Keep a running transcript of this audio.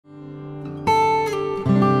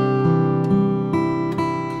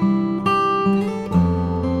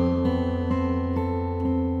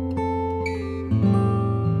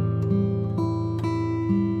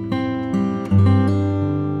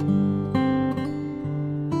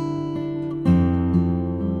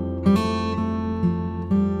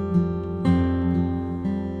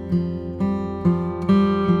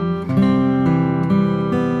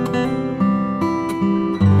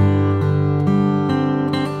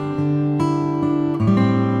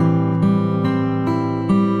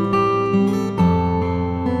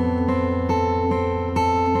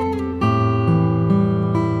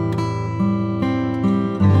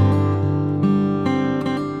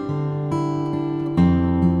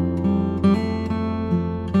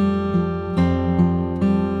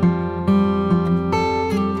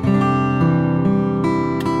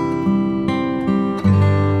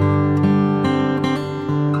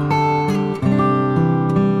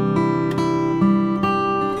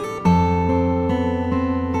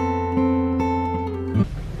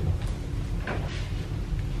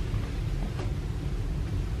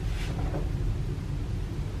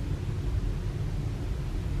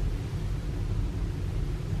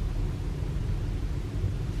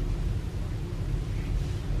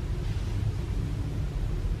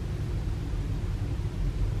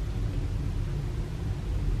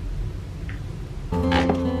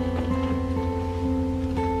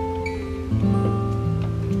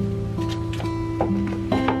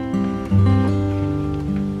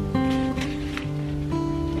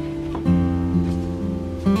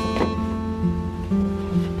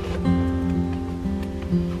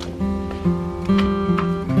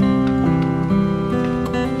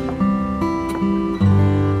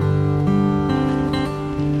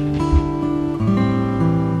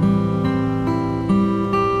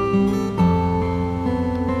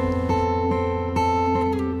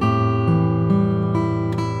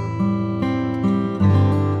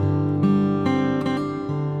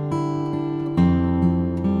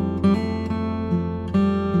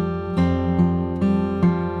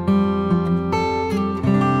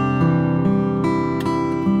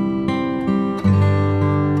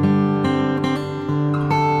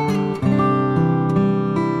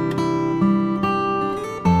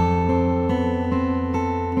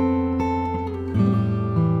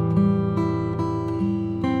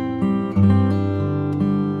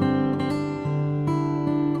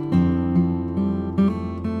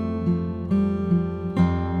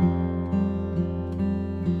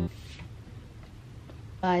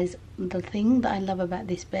guys, the thing that I love about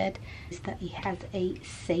this bed is that it has a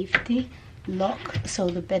safety lock, so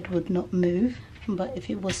the bed would not move. But if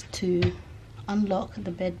it was to unlock,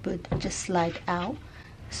 the bed would just slide out.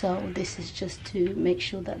 So this is just to make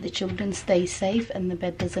sure that the children stay safe and the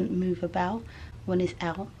bed doesn't move about when it's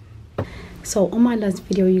out. So on my last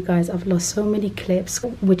video, you guys, I've lost so many clips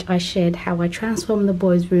which I shared how I transformed the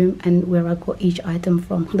boys' room and where I got each item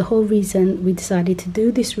from. The whole reason we decided to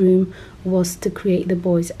do this room was to create the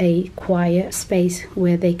boys a quiet space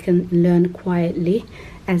where they can learn quietly,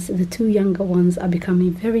 as the two younger ones are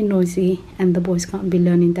becoming very noisy and the boys can't be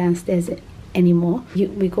learning downstairs anymore.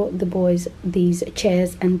 We got the boys these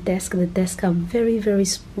chairs and desk. The desks are very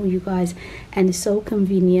small, you guys, and it's so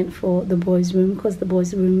convenient for the boys' room because the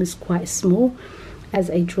boys' room is quite small, as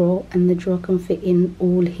a drawer, and the drawer can fit in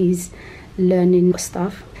all his learning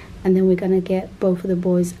stuff. And then we're gonna get both of the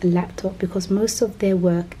boys a laptop because most of their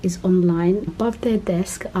work is online. Above their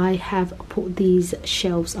desk I have put these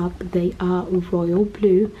shelves up. They are royal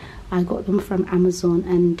blue. I got them from Amazon,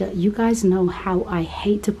 and you guys know how I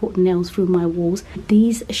hate to put nails through my walls.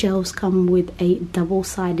 These shelves come with a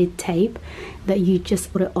double-sided tape that you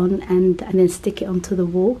just put it on and then stick it onto the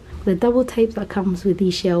wall. The double tape that comes with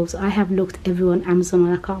these shelves, I have looked everywhere on Amazon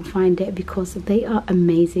and I can't find it because they are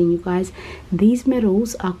amazing, you guys. These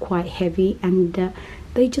metals are quite heavy and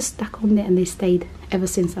they just stuck on there and they stayed ever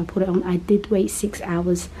since I put it on. I did wait 6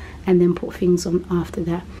 hours and then put things on after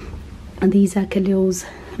that. And these are Khalil's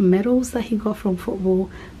medals that he got from football.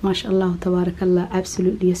 Mashallah, tabarakallah,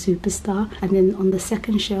 absolutely a superstar. And then on the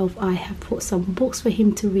second shelf I have put some books for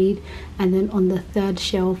him to read, and then on the third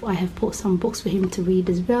shelf I have put some books for him to read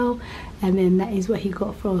as well. And then that is what he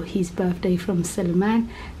got for his birthday from Salman.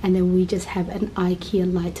 And then we just have an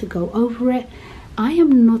IKEA light to go over it. I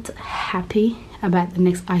am not happy about the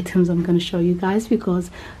next items I'm going to show you guys,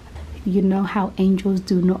 because you know how angels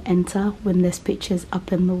do not enter when there's pictures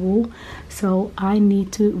up in the wall. So I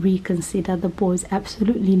need to reconsider. The boys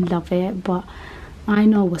absolutely love it, but I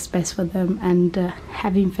know what's best for them, and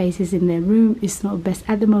having faces in their room is not best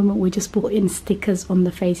at the moment. We just put in stickers on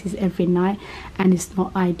the faces every night and it's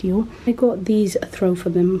not ideal. I got these throw for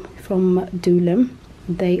them from Doolam.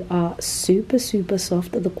 They are super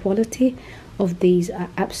soft. The quality of these are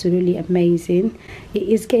absolutely amazing. It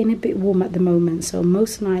is getting a bit warm at the moment, so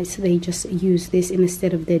most nights they just use this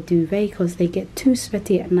instead of their duvet because they get too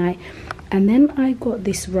sweaty at night. And then I got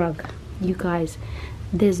this rug, you guys.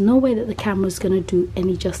 There's no way that the camera is going to do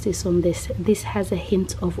any justice on this. This has a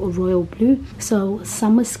hint of royal blue. So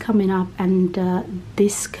summer's coming up, and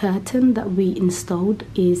this curtain that we installed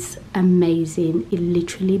is amazing. It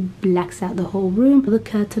literally blacks out the whole room. The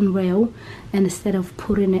curtain rail, and instead of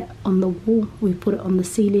putting it on the wall, we put it on the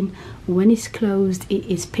ceiling. When it's closed, it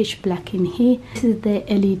is pitch black in here. This is the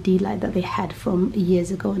LED light that they had from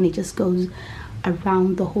years ago, and it just goes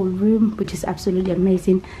around the whole room, which is absolutely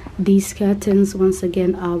amazing. These curtains once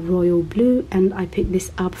again are royal blue, and I picked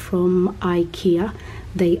this up from IKEA.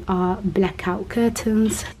 They are blackout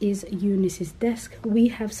curtains. Is Eunice's desk. We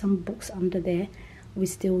have some books under there. We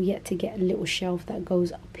still yet to get a little shelf that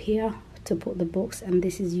goes up here to put the books, and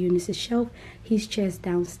this is Eunice's shelf. His chair's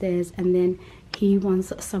downstairs, and then he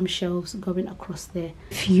wants some shelves going across there.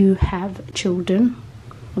 If you have children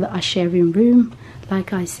that are sharing room,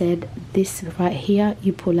 like I said, this right here,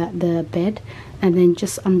 you pull out the bed, and then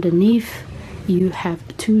just underneath you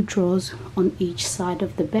have 2 drawers on each side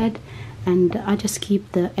of the bed. And I just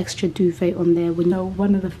keep the extra duvet on there. We know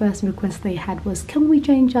one of the first requests they had was, can we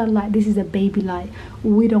change our light? This is a baby light,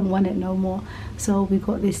 we don't want it no more. So we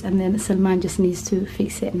got this, and then Salman just needs to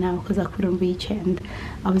fix it now because I couldn't reach it and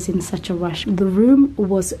I was in such a rush. The room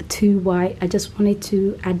was too white. I just wanted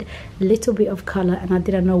to add a little bit of color and I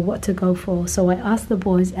didn't know what to go for, so I asked the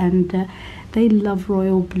boys, and they love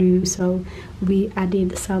royal blue, so we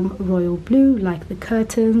added some royal blue, like the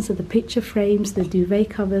curtains, the picture frames, the duvet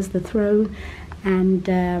covers, the throne, and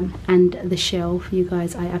the shelf. You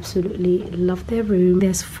guys, I absolutely love their room.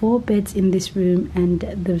 There's 4 beds in this room, and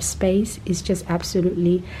the space is just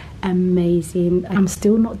absolutely amazing. I'm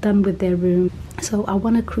still not done with their room, so I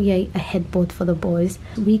want to create a headboard for the boys.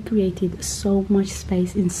 We created so much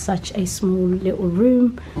space in such a small little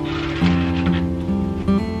room.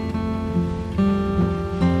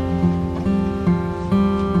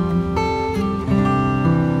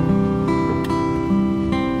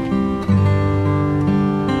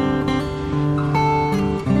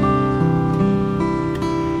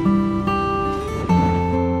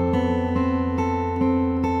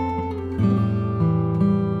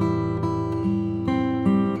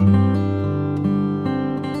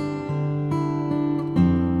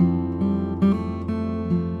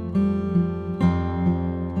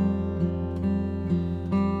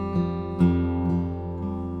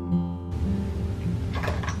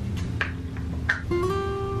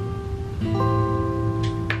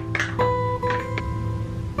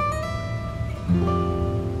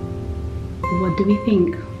 do we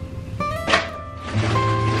think?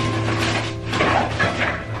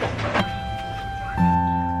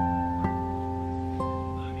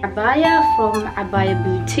 Abaya from Abaya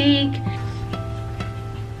Boutique.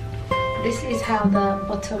 This is how the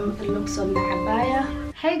bottom looks on the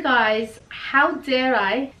abaya. Hey guys, how dare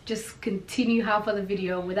I just continue half of the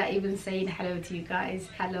video without even saying hello to you guys.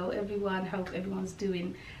 Hello everyone, hope everyone's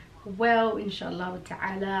doing well, inshallah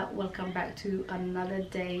ta'ala. Welcome back to another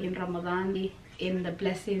day in Ramadan, in the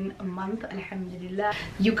blessing month, alhamdulillah.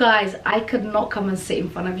 You guys, I could not come and sit in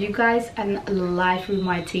front of you guys and lie through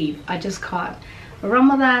my teeth. I just can't.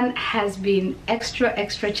 Ramadan has been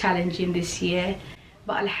extra challenging this year,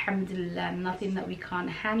 but alhamdulillah, nothing that we can't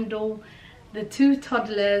handle. The two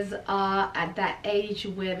toddlers are at that age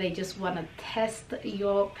where they just want to test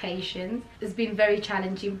your patience. It's been very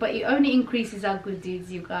challenging, but it only increases our good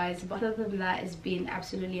deeds, you guys. But other than that, it's been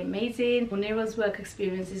absolutely amazing. Munira's work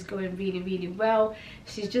experience is going really well.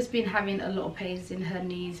 She's just been having a lot of pains in her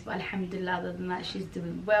knees, but alhamdulillah, other than that, she's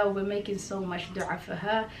doing well. We're making so much dua for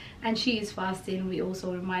her, and she is fasting. We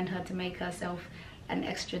also remind her to make herself an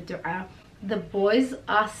extra dua. The boys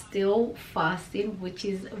are still fasting, which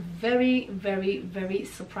is very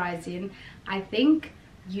surprising. I think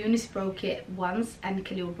Yunus broke it once and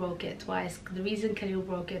Khalil broke it twice. The reason Khalil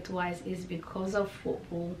broke it twice is because of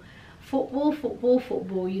football,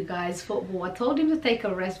 you guys. Football. I told him to take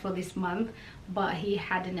a rest for this month, but he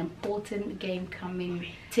had an important game coming.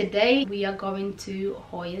 Today we are going to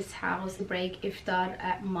Hooyo'S house to break Iftar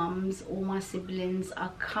at mum's. All my siblings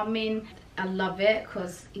are coming. I love it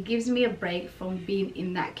because it gives me a break from being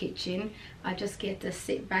in that kitchen. I just get to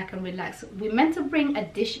sit back and relax. We're meant to bring a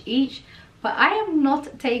dish each, but I am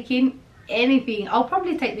not taking anything. I'll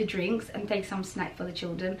probably take the drinks and take some snack for the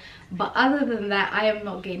children, but other than that, I am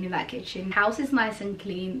not getting in that kitchen. House is nice and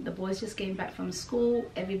clean. The boys just came back from school.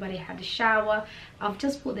 Everybody had a shower. I've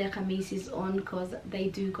just put their khamisis on because they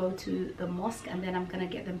do go to the mosque, and then I'm gonna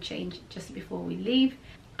get them changed just before we leave.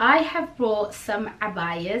 I have brought some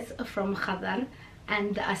abayas from Khadar,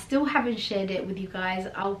 and I still haven't shared it with you guys.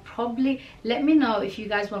 I'll probably, let me know if you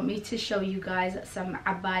guys want me to show you guys some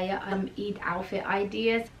abaya Eid outfit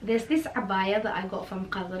ideas. There's this abaya that I got from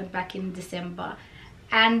Khadar back in December,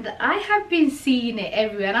 and I have been seeing it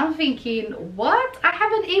everywhere, and I'm thinking, what? I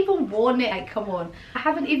haven't even worn it. Like, come on, I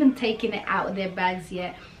haven't even taken it out of their bags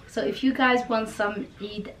yet. So if you guys want some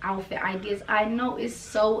Eid outfit ideas, I know it's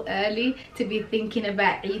so early to be thinking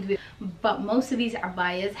about Eid, but most of these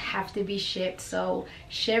abayas have to be shipped. So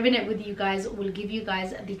sharing it with you guys will give you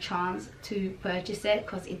guys the chance to purchase it,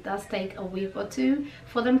 because it does take a week or two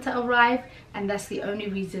for them to arrive, and that's the only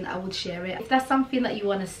reason I would share it. If that's something that you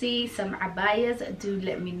want to see, some abayas, do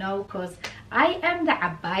let me know, because I am the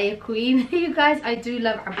abaya queen. You guys, I do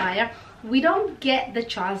love abaya. We don't get the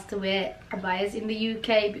chance to wear abayas in the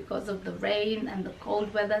UK because of the rain and the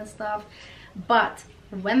cold weather and stuff, but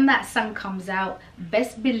when that sun comes out,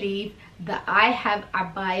 best believe that I have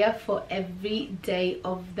abaya for every day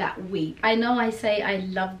of that week. I know I say I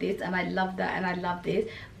love this and I love that and I love this,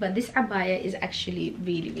 but this abaya is actually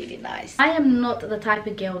really nice. I am not the type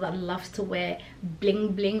of girl that loves to wear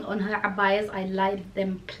bling on her abayas. I like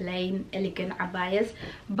them plain, elegant abayas,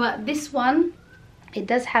 but this one, it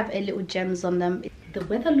does have a little gems on them. The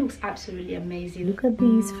weather looks absolutely amazing. Look at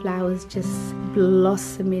these flowers just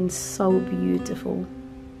blossoming, so beautiful.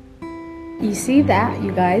 You see that,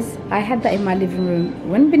 you guys? I had that in my living room.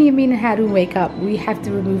 When Benjamin and Harun wake up, we have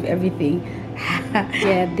to remove everything.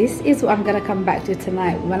 Yeah, this is what I'm gonna come back to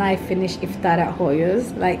tonight when I finish Iftar at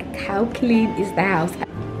Hooyo'S. Like, how clean is the house?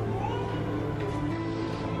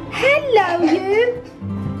 Hello, you!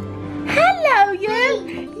 Hello,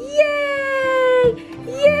 you! Yay!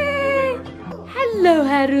 Yay! Hello,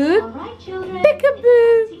 Harun. Alright, children.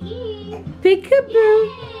 Peekaboo! Peekaboo!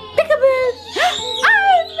 Peekaboo! I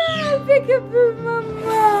know! Peekaboo,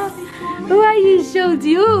 Mama! Why you so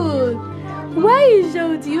cute? Why you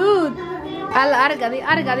so cute?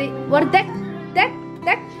 Argadi. What deck?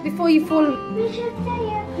 Before you fall. We should stay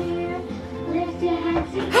up here. Lift your hands.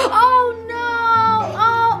 Oh no!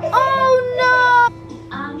 Oh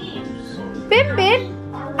no! Amin. Bin.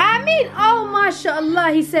 Amin. Oh,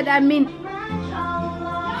 mashallah. He said Amin.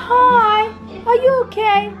 Hi. Are you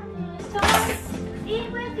okay?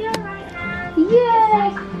 Eat with your right hand.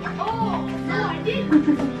 Yes. Oh, no, I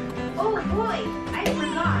didn't. Oh boy, I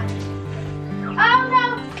forgot. Oh no!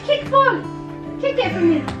 Kick ball! Kick it for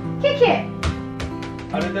me! Kick it!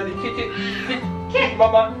 Daddy, kick it! Kick,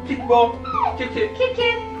 Mama! Kick ball! Kick it! Kick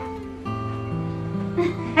it!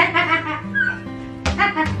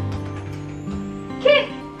 Kick!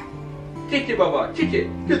 Kick it, Baba! Kick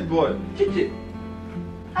it! Good boy! Kick it!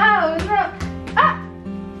 Oh no!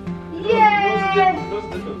 Yeah. Those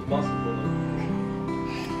different basketball.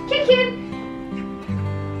 Kick it.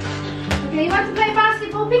 Okay, you want to play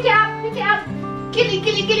basketball? Pick it up. Pick it up. Gilly,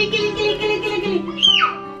 gilly, gilly, gilly, gilly, gilly, gilly, gilly.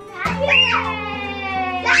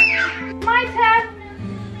 Yay! My turn.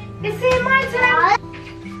 Is it my turn?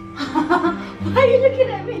 Why are you looking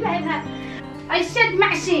at me like that? I said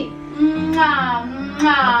maxi. Mwah,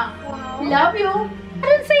 mwah. Love you. I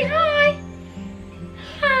didn't say hi.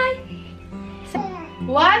 Hi.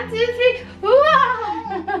 1, 2, 3. Wow.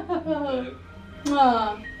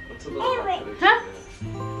 What's a little Huh?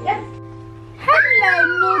 Yes. Hello,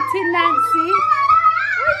 naughty Nancy.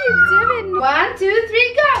 What are you doing? 1, 2,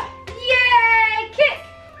 3, go. Yay! Kick.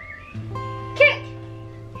 Kick.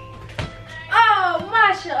 Oh,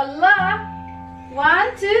 mashallah.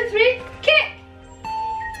 1, 2, 3, kick.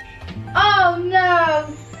 Oh no.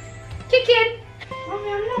 Kick it.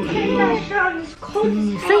 Mommy, I'm not getting that shot. It's cold.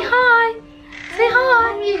 Say hi. Say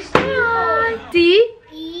hi. Say hi. D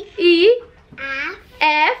E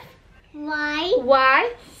F Y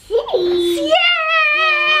C. Yay!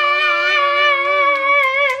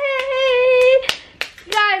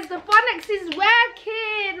 Guys, the phonics is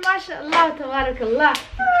working. MashaAllah, tabarakallah.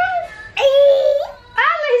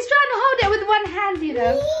 Allah, he's trying to hold it with one hand, you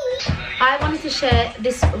know. I wanted to share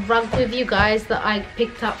this rug with you guys that I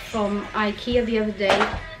picked up from IKEA the other day.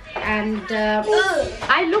 And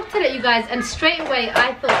I looked at it, you guys, and straight away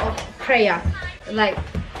I thought of prayer. Like,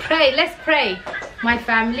 pray, let's pray. My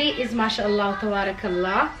family is mashallah,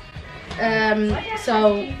 tabarakallah.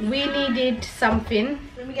 So we needed something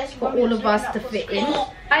for all of us to fit in.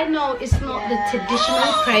 I know it's not the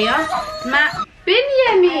traditional prayer.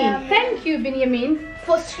 Binyamin, thank you, Binyamin.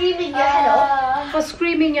 For screaming your head off. For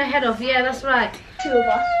screaming your head off, yeah, that's right. 2 of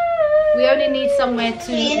us. We only need somewhere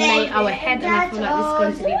to lay our head, and I feel like this is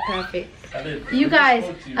going to be perfect. You guys,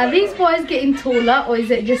 are these boys getting taller, or is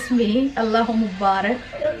it just me? Allahu Mubarak.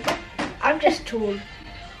 I'm just tall.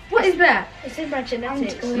 What is that? It's in my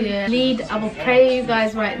genetics. Yeah. Lead, I will pray you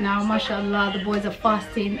guys right now. MashaAllah, the boys are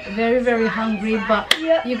fasting, very, very hungry. But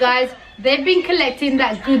you guys, they've been collecting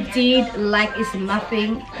that good deed like it's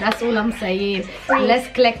nothing. That's all I'm saying. Let's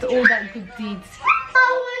collect all that good deeds.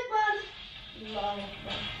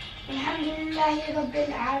 alhamdullilah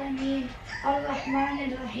rabbil alameen, ar-Rahman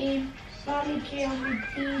ar-Rahim, Maliki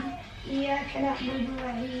yawmiddin, iyyaka na'budu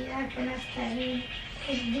wa iyyaka nasta'in,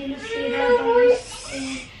 ihdina as-sirata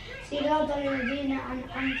al-mustaqim, sirata alladhina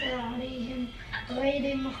an'amta 'alayhim,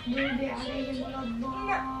 ghayril maghdubi 'alayhim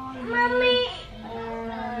waladdallin.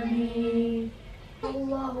 Ameen.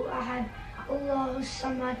 Allahu ahad, Allahu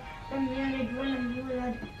samad, lam yalid wa lam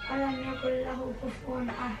yulad, wa lam yakul lahu kufuwan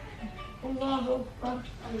ahad. Allahu akbar.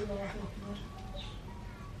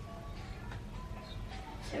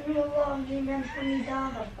 Sami Allahu liman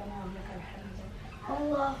hamidah.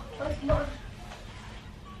 Allahu akbar.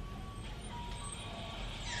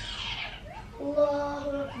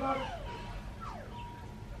 Allahu akbar.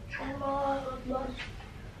 Allahu akbar.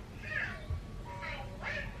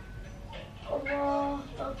 Allahu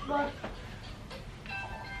akbar.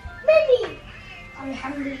 Baby.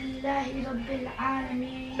 alhamdullilah rabbil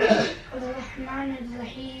alameen, ar-Rahman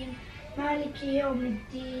ar-Rahim, Maliki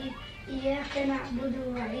yawmiddin, iyyaka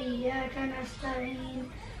na'budu wa iyyaka nasta'in,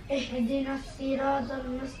 ihdina as-sirata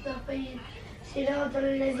al-mustaqim, sirata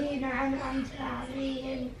alladhina an'amta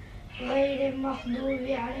 'alayhim, ghayril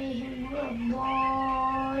maghdubi 'alayhim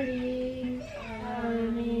waladdallin.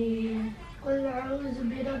 Ameen. Qul a'udhu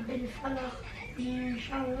bi rabbil falaq, min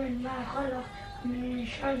sharri ma khalaq, من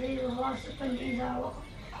شر غاسق إذا وقب،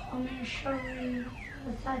 ومن شر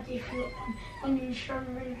النفاثات في العقد، ومن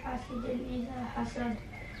شر حاسد إذا حسد.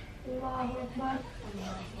 الله أكبر.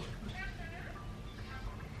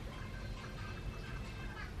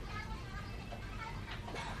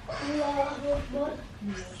 الله أكبر.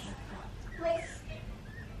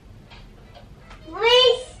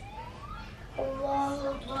 الله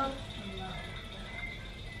أكبر.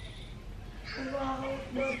 الله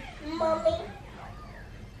أكبر. Mommy.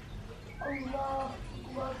 Allah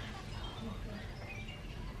Akbar.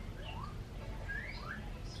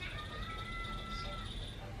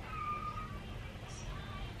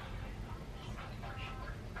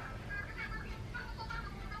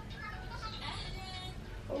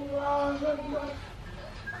 Allah Akbar.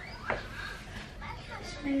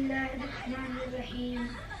 Bismillahirrahmanirrahim.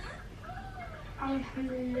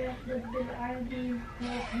 Alhamdulillah rabbil alamin,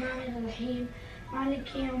 ar-Rahman ar-Rahim,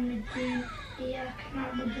 Maliki yawmiddin, iyyaka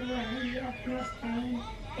na'budu wa iyyaka nasta'in,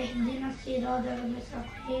 ihdina as-sirata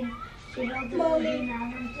al-mustaqim, sirata alladhina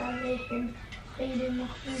an'amta 'alayhim, ghayril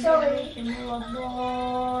maghdubi 'alayhim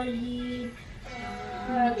waladdallin.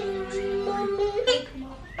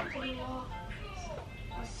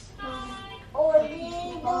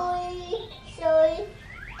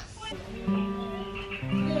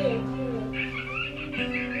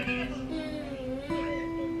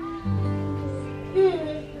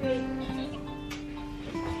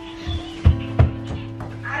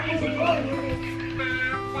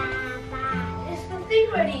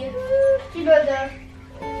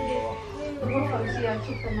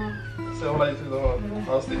 So when I took them on, I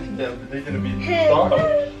was thinking, yeah, they're gonna be dark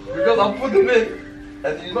because I put them in,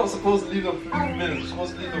 and you're not supposed to leave them for 15 minutes. You're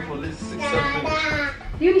supposed to leave them for at least 6-7 minutes.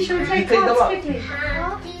 Yuni, should we play You take them cards out. quickly?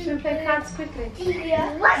 Should we play cards quickly?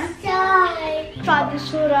 Tried the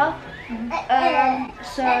surah,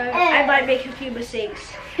 so I might make a few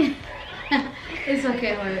mistakes. It's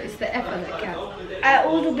okay, Hoyo. It's the effort that counts.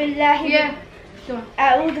 أعوذ بالله Yeah. Go on.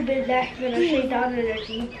 أعوذ بالله من الشيطان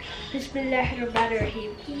الرجيم بسم الله الرحمن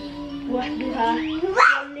الرحيم وحدها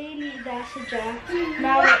والليل إذا سجى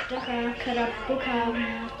ما ودعك ربك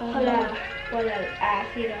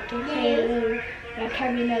وللآخرة خير لك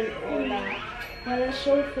من الأولى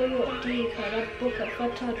ولسوف يؤتيك ربك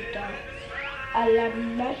فترضى ألم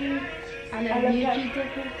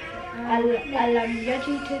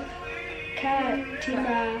يجدك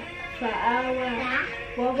كاتما فآوى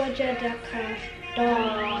ووجدك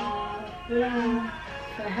ضالا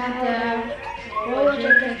فهدى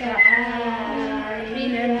ووجدك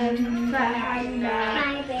عائلا فأغنى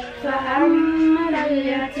فأما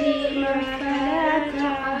اليتيم فلا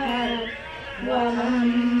تقهر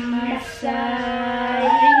وأما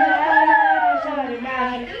السائل فلا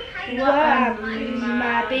تنهر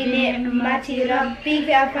وأما بنعمة ربك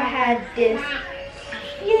فحدث.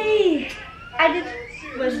 Yay! I did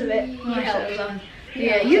most of it. You helped.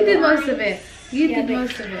 Yeah, you did most of it. You did but-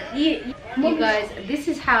 most of it. You guys, this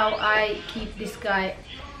is how I keep this guy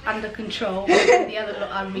under control. The other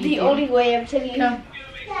lot are reading. The only way I'm telling you. Come.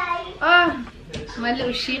 Ah, my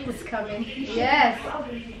little sheep is coming. Yes.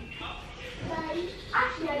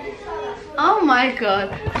 Oh my God,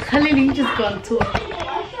 Khalil, you just gone tour.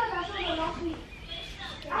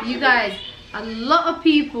 You guys, a lot of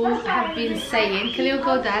people have been saying, Khalil,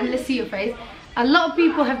 go down, let's see your face. A lot of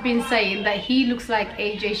people have been saying that he looks like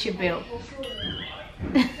AJ Shabil.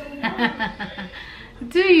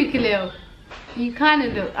 Do you, Khalil? You kind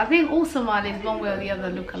of look. I think all Somalis, one way or the other,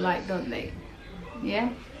 look alike, don't they? Yeah?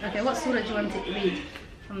 Okay, what surah do you want to read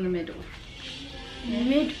from the middle?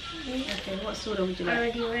 Mid. Okay, what surah would you I like?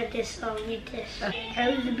 already read this, I'll read this.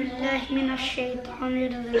 أعوذ بالله من الشيطان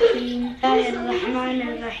الرجيم بسم الله الرحمن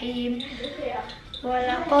الرحيم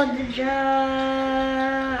ولقد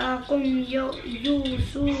جاءكم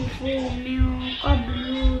يوسف من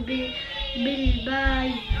قبل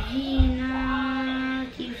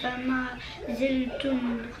بالبينات فما زلتم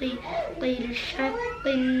في شك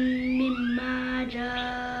مما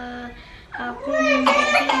جاءكم به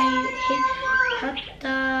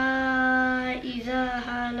حتى إذا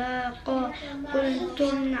هلك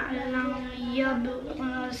قلتم لن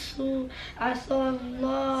يبعثوا عسى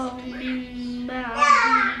الله من بعده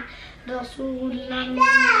رسولا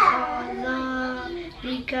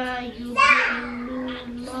كذلك يضل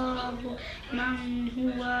الله من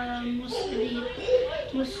هو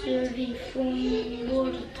مسرف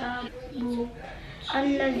مرتاب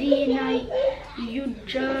الذين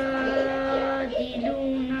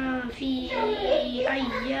يجادلون في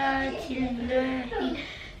آيات الله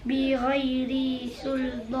بغير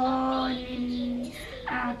سلطان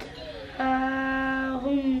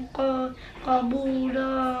أتاهم قبول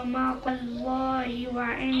مقت الله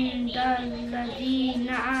وعند الذين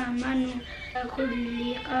آمنوا كل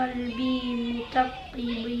قلب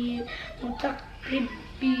متقبل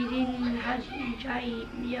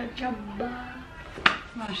جبار.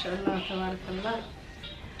 MashaAllah, tabarakallah.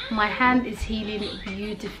 My hand is healing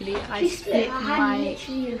beautifully. I split my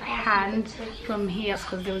hand from here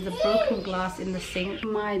because there was a broken glass in the sink.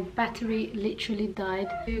 My battery literally died.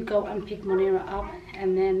 We go and pick Monira up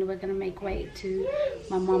and then we're gonna make way to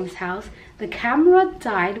my mom's house. The camera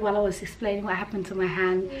died while I was explaining what happened to my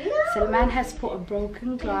hand. Salman has put a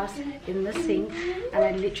broken glass in the sink and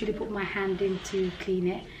I literally put my hand in to clean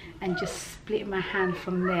it and just split my hand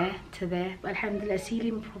from there to there. But alhamdulillah, it's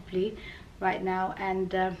healing properly right now,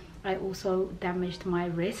 and I also damaged my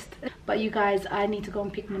wrist. But you guys, I need to go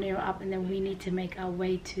and pick Monira up and then we need to make our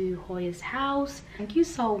way to Hooyo'S house. Thank you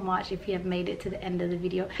so much if you have made it to the end of the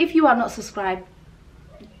video. If you are not subscribed,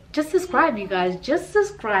 just subscribe, you guys, just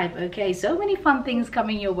subscribe. Okay, so many fun things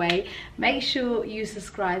coming your way. Make sure you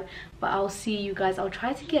subscribe. But I'll see you guys, I'll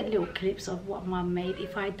try to get little clips of what mom made.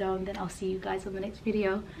 If I don't, then I'll see you guys on the next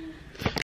video.